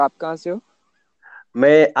आप कहाँ से हो?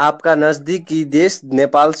 मैं आपका नजदीकी देश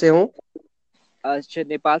नेपाल से हूँ। अच्छा,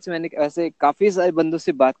 नेपाल से मैंने ऐसे काफी सारे बंदों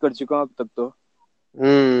से बात कर चुका हूँ अब तक तो।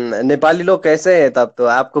 नेपाली लोग कैसे हैं? तब तो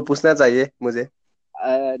आपको पूछना चाहिए मुझे।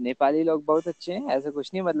 नेपाली लोग बहुत अच्छे हैं, ऐसा कुछ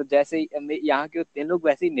नहीं, मतलब जैसे यहाँ के होते हैं लोग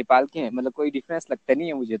वैसे ही नेपाल के हैं, मतलब कोई डिफरेंस लगता नहीं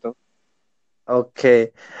है मुझे तो। ओके।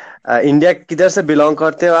 इंडिया किधर से बिलोंग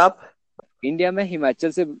करते हो आप? इंडिया में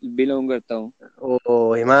हिमाचल से बिलोंग करता हूँ।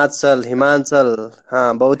 ओ, हिमाचल हिमाचल।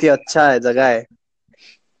 हाँ, बहुत ही अच्छा है, जगह है।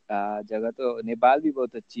 जगह तो नेपाल भी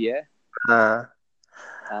बहुत अच्छी है। हाँ।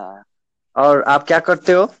 हाँ। और आप क्या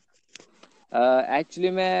करते हो? एक्चुअली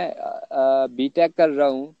मैं बीटेक कर रहा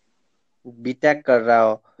हूँ। बीटेक कर रहा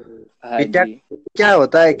हो? हाँ बीटेक जी। क्या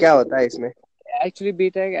होता है इसमें? एक्चुअली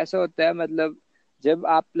बीटेक ऐसा होता है, मतलब जब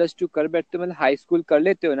आप +2 कर बैठते हो, मतलब हाई स्कूल कर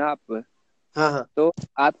लेते हो ना आप, हाँ हाँ तो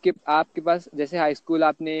आपके आपके पास जैसे हाई स्कूल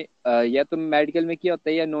आपने या तो मेडिकल में किया होता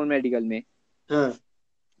है या नॉन मेडिकल में, हाँ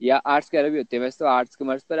या आर्ट्स वगैरह भी होते हैं, वैसे तो आर्ट्स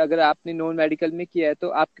कॉमर्स, पर अगर आपने नॉन मेडिकल में किया है तो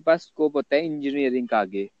आपके पास स्कोप होता है इंजीनियरिंग का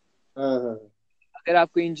आगे। हाँ हाँ अगर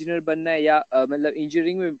आपको इंजीनियर बनना है या मतलब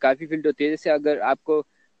इंजीनियरिंग में काफ़ी फील्ड होती है, जैसे अगर आपको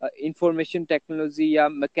इंफॉर्मेशन टेक्नोलॉजी या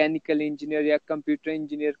मैकेनिकल इंजीनियर या कंप्यूटर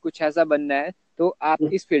इंजीनियर कुछ ऐसा बनना है, तो आप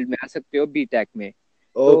इस फील्ड में आ सकते हो बीटेक में।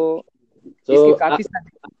 तो ओके। तो इसके काफ़ी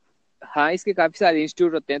सारे, हाँ, इसके काफी सारे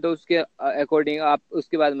इंस्टीट्यूट होते हैं, तो उसके अकॉर्डिंग आप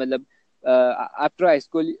उसके बाद मतलब after high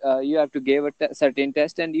school you have to give a certain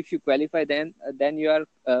test, and if you qualify then you are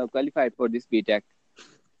qualified for this BTech.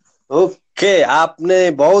 Okay, आपने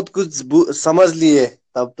बहुत कुछ समझ लिए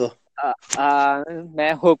तब तो।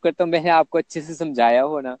 मैं होप करता हूँ मैंने आपको अच्छे से समझाया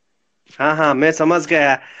हो ना। हाँ हाँ, मैं समझ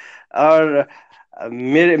गया। और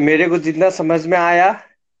मेरे मेरे को जितना समझ में आया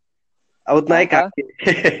उतना ही हाँ। काफी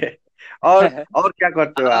है। और क्या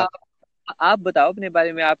करते हो आ, आप? आप बताओ अपने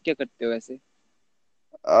बारे में, आप क्या करते हो वैसे?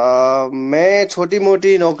 मैं छोटी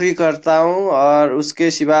मोटी नौकरी करता हूँ और उसके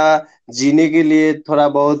सिवा जीने के लिए थोड़ा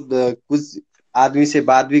बहुत कुछ आदमी से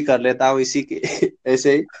बात भी कर लेता हूँ इसी के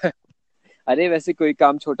ऐसे ही। अरे वैसे कोई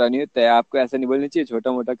काम छोटा नहीं होता है, आपको ऐसा नहीं बोलना चाहिए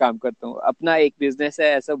छोटा मोटा काम करता हूँ, अपना एक बिजनेस है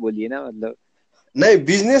ऐसा बोलिए ना, मतलब। नहीं,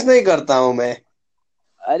 बिजनेस नहीं करता हूँ मैं।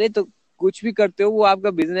 अरे तो कुछ भी करते हो वो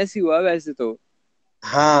आपका बिजनेस ही हुआ वैसे तो। तो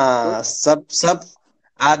हाँ, सब सब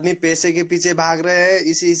आदमी पैसे के पीछे भाग रहे हैं,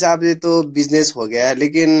 इसी हिसाब से तो बिजनेस हो गया है,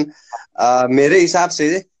 लेकिन मेरे हिसाब से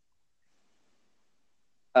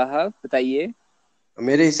हाँ, बताइए।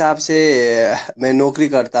 मेरे हिसाब से मैं नौकरी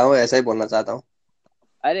करता हूँ, ऐसा ही बोलना चाहता हूँ।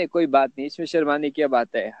 अरे कोई बात नहीं, इसमें शर्माने की क्या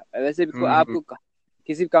बात है। वैसे भी हम्म। आपको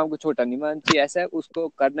किसी भी काम को छोटा नहीं मानना चाहिए, ऐसा है उसको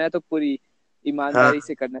करना है तो पूरी हाँ ईमानदारी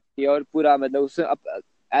से करना चाहिए, और पूरा मतलब उससे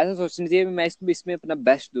ऐसा सोचना चाहिए मैं इसमें अपना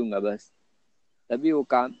बेस्ट दूंगा बस, तभी वो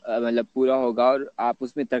काम मतलब पूरा होगा और आप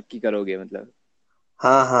उसमें तरक्की करोगे, मतलब।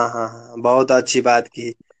 हाँ हाँ हाँ हाँ, बहुत अच्छी बात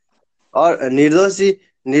की। और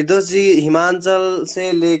निर्दोष जी हिमाचल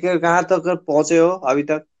से लेकर कहाँ तक पहुंचे हो अभी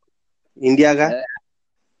तक, इंडिया का? अ,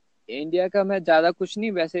 इंडिया का मैं ज्यादा कुछ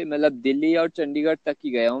नहीं, वैसे मतलब दिल्ली और चंडीगढ़ तक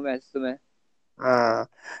ही गया हूँ वैसे तो मैं। हाँ।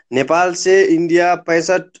 नेपाल से इंडिया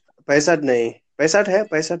 65, 65 नहीं, 65 है,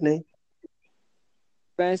 65 नहीं।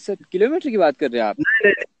 65 किलोमीटर की बात कर रहे हैं आप? नहीं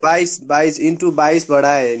नहीं, 22, 22 × 22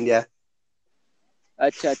 बड़ा है इंडिया।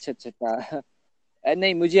 अच्छा अच्छा अच्छा अच्छा।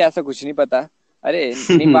 नहीं, मुझे ऐसा कुछ नहीं पता। अरे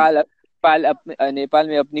नेपाल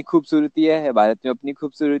में अपनी खूबसूरती है, भारत में अपनी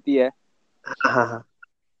खूबसूरती है। हाँ हाँ।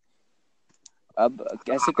 अब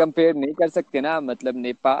कैसे कंपेयर नहीं कर सकते ना, मतलब अभी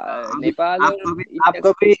नेपाल आप और कभी आप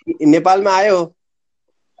इंडिया। कभी नेपाल में आए हो?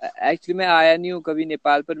 एक्चुअली मैं आया नहीं हूँ कभी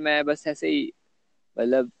नेपाल पर, मैं बस ऐसे ही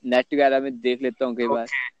मतलब नेट वगैरह में देख लेता हूँ कई बार।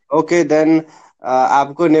 ओके। ओके देन,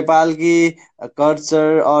 आपको नेपाल की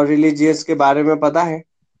कल्चर और रिलीजियस के बारे में पता है?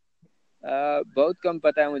 बहुत कम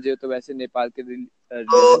पता है मुझे तो वैसे नेपाल के तो रिलीजन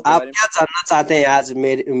के आप बारे में। क्या जानना चाहते हैं आज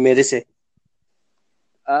मेरे से?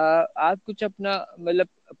 आप कुछ अपना मतलब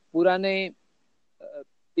पुराने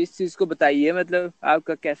इस चीज को बताइए, मतलब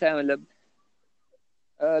आपका कैसा है, मतलब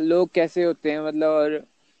लोग कैसे होते हैं, मतलब, और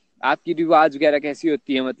आपकी रिवाज वगैरह कैसी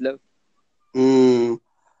होती है, मतलब। हम्म।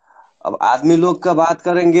 अब आदमी लोग का बात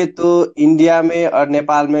करेंगे तो इंडिया में और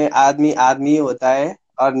नेपाल में आदमी आदमी होता है।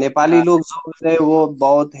 और नेपाली हाँ लोग जो होते हैं वो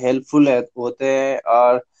बहुत हेल्पफुल होते हैं,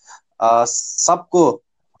 और सबको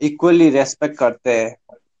इक्वली रेस्पेक्ट करते हैं।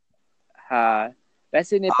 हाँ।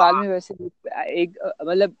 वैसे नेपाल में वैसे एक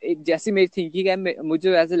मतलब एक जैसी मेरी थिंकिंग है,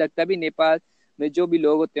 मुझे वैसे लगता है भी नेपाल में जो भी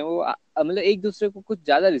लोग होते हैं वो मतलब एक दूसरे को कुछ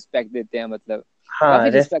ज्यादा रिस्पेक्ट देते हैं, मतलब काफी हाँ,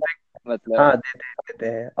 रिस्पेक्ट, मतलब। हाँ, देते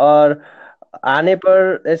हैं। और आने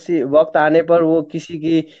पर ऐसी वक्त आने पर वो किसी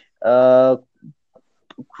की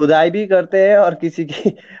खुदाई भी करते हैं और किसी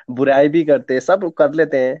की बुराई भी करते हैं, सब कर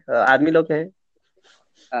लेते हैं, आदमी लोग हैं।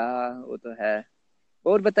 वो तो है।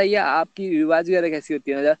 और बताइए आपकी रिवाज वगैरह कैसी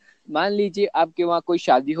होती है, मतलब मान लीजिए आपके वहाँ कोई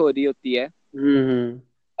शादी हो रही होती है, हम्म।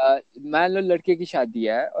 मान लो लड़के की शादी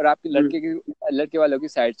है और आपके हम्म। लड़के वालों की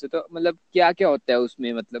साइड से, तो मतलब क्या क्या होता है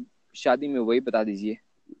उसमें, मतलब शादी में, वही बता दीजिए।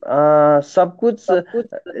 सब कुछ सब कुछ।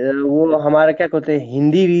 वो हमारा क्या कहते हैं,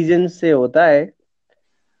 हिंदी रीजन से होता है।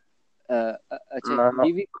 अच्छा, हाँ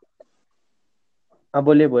हिंदी भी। हाँ,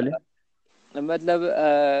 बोलिए बोलिए। मतलब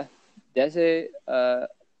जैसे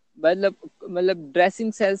मतलब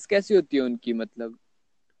ड्रेसिंग सेंस कैसी होती है उनकी, मतलब।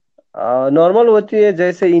 नॉर्मल होती है,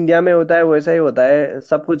 जैसे इंडिया में होता है वैसा ही होता है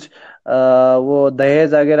सब कुछ। वो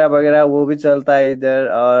दहेज वगैरह वगैरह वो भी चलता है इधर,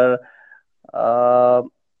 और आ,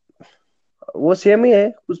 वो सेम ही है,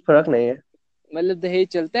 कुछ फर्क नहीं है। मतलब दहेज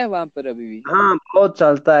चलता है वहां पर अभी भी? हाँ, बहुत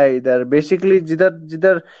चलता है इधर, बेसिकली जिधर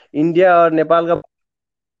जिधर इंडिया और नेपाल का,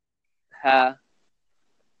 हाँ।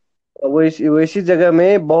 वैसी वैसी जगह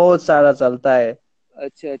में बहुत सारा चलता है।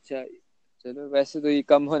 अच्छा अच्छा। चलो, वैसे तो ये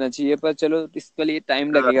कम होना चाहिए, पर चलो इसके लिए टाइम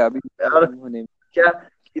हाँ, लगेगा अभी और कम होने में। क्या,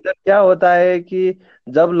 इधर क्या होता है कि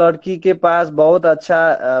जब लड़की के पास बहुत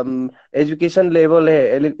अच्छा एजुकेशन लेवल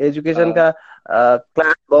है, एजुकेशन हाँ, का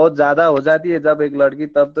क्लास बहुत ज्यादा हो जाती है जब एक लड़की,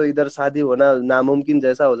 तब तो इधर शादी होना नामुमकिन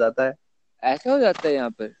जैसा हो जाता है। ऐसा हो जाता है यहाँ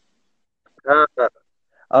पर? हाँ हाँ।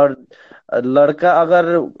 और लड़का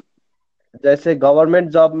अगर जैसे गवर्नमेंट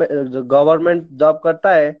जॉब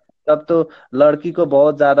करता है, तब तो लड़की को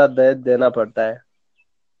बहुत ज्यादा दहेज देना पड़ता है।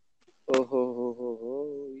 ओहो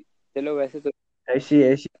हो। चलो वैसे तो ऐसी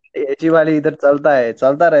ऐसी ऐसी वाली इधर चलता है,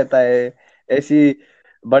 चलता रहता है। ऐसी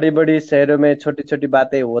बड़ी बड़ी शहरों में छोटी छोटी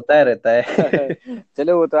बातें होता रहता है।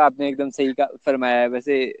 चलो, वो तो आपने एकदम सही का फरमाया है।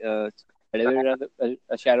 वैसे बड़े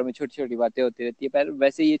बड़े शहरों में छोटी छोटी बातें होती रहती है, पर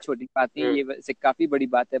वैसे ये छोटी बात नहीं, हम्म। ये वैसे काफी बड़ी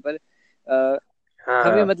बात है। पर अ, हाँ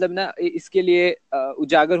हमें हाँ। मतलब ना इसके लिए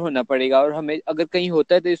उजागर होना पड़ेगा, और हमें अगर कहीं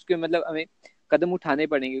होता है तो इसके मतलब हमें कदम उठाने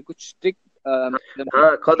पड़ेंगे, कुछ स्ट्रिक्ट मतलब।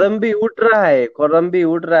 हाँ, कदम भी उठ रहा है, कदम भी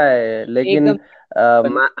उठ रहा है, लेकिन एकदम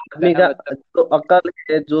आदमी करना का मतलब। जो अकल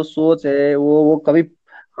है, जो सोच है, वो कभी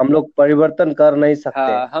हम लोग परिवर्तन कर नहीं सकते।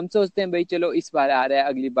 हाँ, हम सोचते हैं भाई चलो इस बार आ रहा है,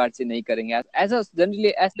 अगली बार से नहीं करेंगे, ऐसा जनरली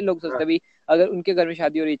ऐसे लोग सोचते हाँ। हैं भाई। अगर उनके घर में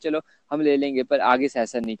शादी हो रही है, चलो हम ले लेंगे, पर आगे से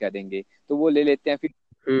ऐसा नहीं करेंगे, तो वो ले लेते हैं फिर।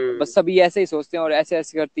 हम्म। बस सभी ऐसे ही सोचते हैं, और ऐसे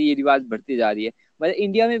ऐसे करते ये रिवाज बढ़ती जा रही है। मतलब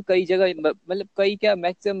इंडिया में कई जगह, मतलब कई क्या,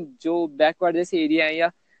 मैक्सिमम जो बैकवर्ड जैसे एरिया है,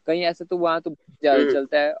 या कहीं ऐसा, तो वहाँ तो बहुत ज्यादा हम्म।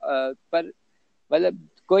 चलता है। पर मतलब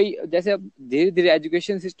कोई जैसे अब धीरे धीरे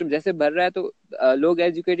एजुकेशन सिस्टम जैसे बढ़ रहा है, तो लोग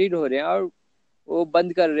एजुकेटेड हो रहे हैं, और वो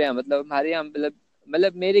बंद कर रहे हैं। मतलब हमारे यहाँ,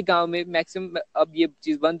 मतलब मेरे गांव में मैक्सिमम अब ये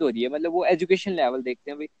चीज बंद हो रही है। मतलब वो एजुकेशन लेवल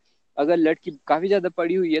देखते हैं भाई। अगर लड़की काफी ज्यादा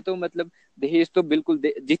पढ़ी हुई है तो मतलब दहेज तो बिल्कुल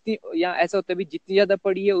जितनी, यहाँ ऐसा होता है भाई, जितनी ज्यादा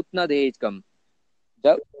पढ़ी है उतना दहेज कम।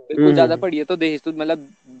 जब बिल्कुल ज्यादा हम्म। पढ़ी है तो दहेज तो मतलब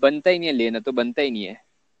बनता ही नहीं है, लेना तो बनता ही नहीं है।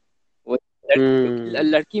 वो हम्म।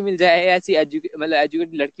 लड़की मिल जाए ऐसी मतलब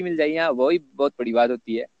एजुकेटेड लड़की मिल जाए यहाँ, वही बहुत बड़ी बात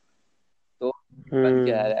होती है। तो बन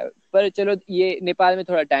के आ हम्म। रहा है, पर चलो ये नेपाल में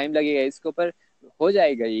थोड़ा टाइम लगेगा इसको, पर हो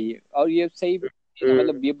जाएगा ये, और ये सही चीज़ है, हम्म।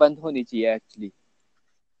 मतलब ये बंद होनी चाहिए एक्चुअली।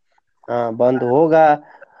 हाँ, बंद होगा,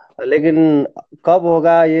 लेकिन कब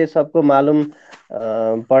होगा ये सबको मालूम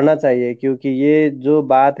पड़ना चाहिए, क्योंकि ये जो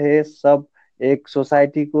बात है सब एक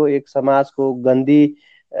सोसाइटी को, एक समाज को गंदी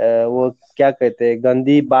वो क्या कहते हैं,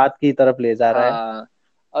 गंदी बात की तरफ ले जा रहा है। हाँ,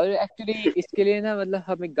 और एक्चुअली इसके लिए ना, मतलब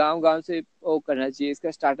हमें गांव गांव से वो करना चाहिए,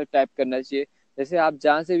 इसका स्टार्टअप टाइप करना चाहिए। जैसे आप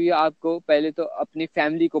जहाँ से भी हो, आपको पहले तो अपनी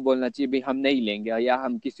फैमिली को बोलना चाहिए भाई हम नहीं लेंगे, या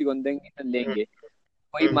हम किसी को नहीं देंगे तो लेंगे।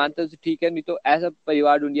 कोई हम्म। मानता है तो ठीक है, नहीं तो ऐसा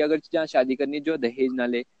परिवार ढूंढिए अगर जहाँ शादी करनी है जो दहेज ना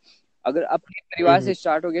ले। अगर अपने परिवार हम्म। से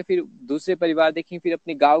स्टार्ट हो गया, फिर दूसरे परिवार देखें, फिर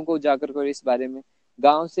अपने गांव को जाकर करो इस बारे में।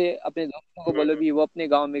 गांव से अपने दोस्तों को बोलो हम्म। भी वो अपने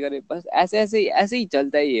गांव में करे, बस ऐसे ऐसे ऐसे ही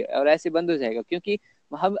चलता है ये, और ऐसे बंद हो जाएगा। क्योंकि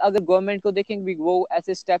हम अगर गवर्नमेंट को देखेंगे भी, वो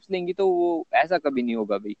ऐसे स्टेप्स लेंगी, तो वो ऐसा कभी नहीं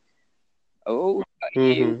होगा भाई।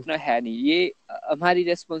 ये हम्म। उतना है नहीं, ये हमारी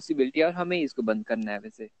रेस्पॉन्सिबिलिटी है, और हमें ही इसको बंद करना है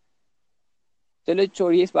वैसे। चलो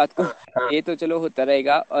छोड़िए इस बात को। हाँ। ये तो चलो होता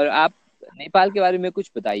रहेगा। और आप नेपाल के बारे में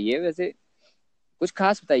कुछ बताइए वैसे, कुछ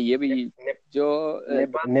खास बताइए भाई। जो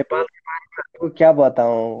नेपाल के बारे में आपको क्या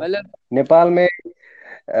बताऊं। मतलब नेपाल में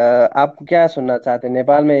आप क्या सुनना चाहते हैं,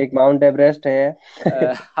 नेपाल में एक माउंट एवरेस्ट है।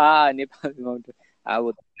 हाँ, नेपाल माउंटेन। हाँ,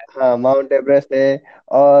 वो तो है। हाँ, माउंट एवरेस्ट है।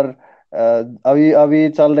 और अभी अभी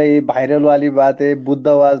चल रही वायरल वाली बात है,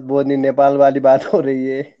 बुद्धवास बोनी नेपाल वाली बात हो रही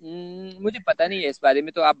है। मुझे पता नहीं है इस बारे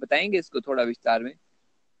में, तो आप बताएंगे इसको थोड़ा विस्तार में।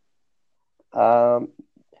 अ,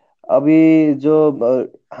 अभी जो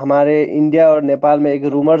हमारे इंडिया और नेपाल में एक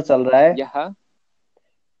रूमर चल रहा है, यहाँ।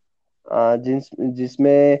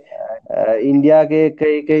 जिसमें इंडिया के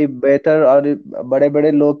कई कई बेहतर और बड़े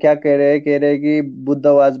बड़े लोग क्या कह रहे हैं कि Buddha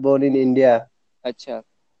was born in India. अच्छा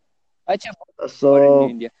अच्छा। So foreign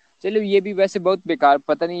India. चलो, ये भी वैसे बहुत बेकार,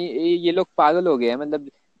 पता नहीं ये लोग पागल हो गए हैं, मतलब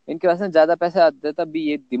इनके पास में ज्यादा पैसा आता है, तब भी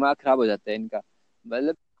ये दिमाग खराब हो जाता है इनका।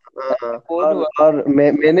 मतलब हाँ, कोड हुआ। और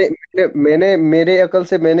मैंने मेरे अकल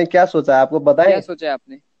से मैंने क्या सोचा है आपको क्या बताएं। सोचा है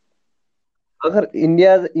आपने? अगर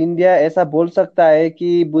इंडिया इंडिया ऐसा बोल सकता है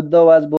कि बुद्धवाद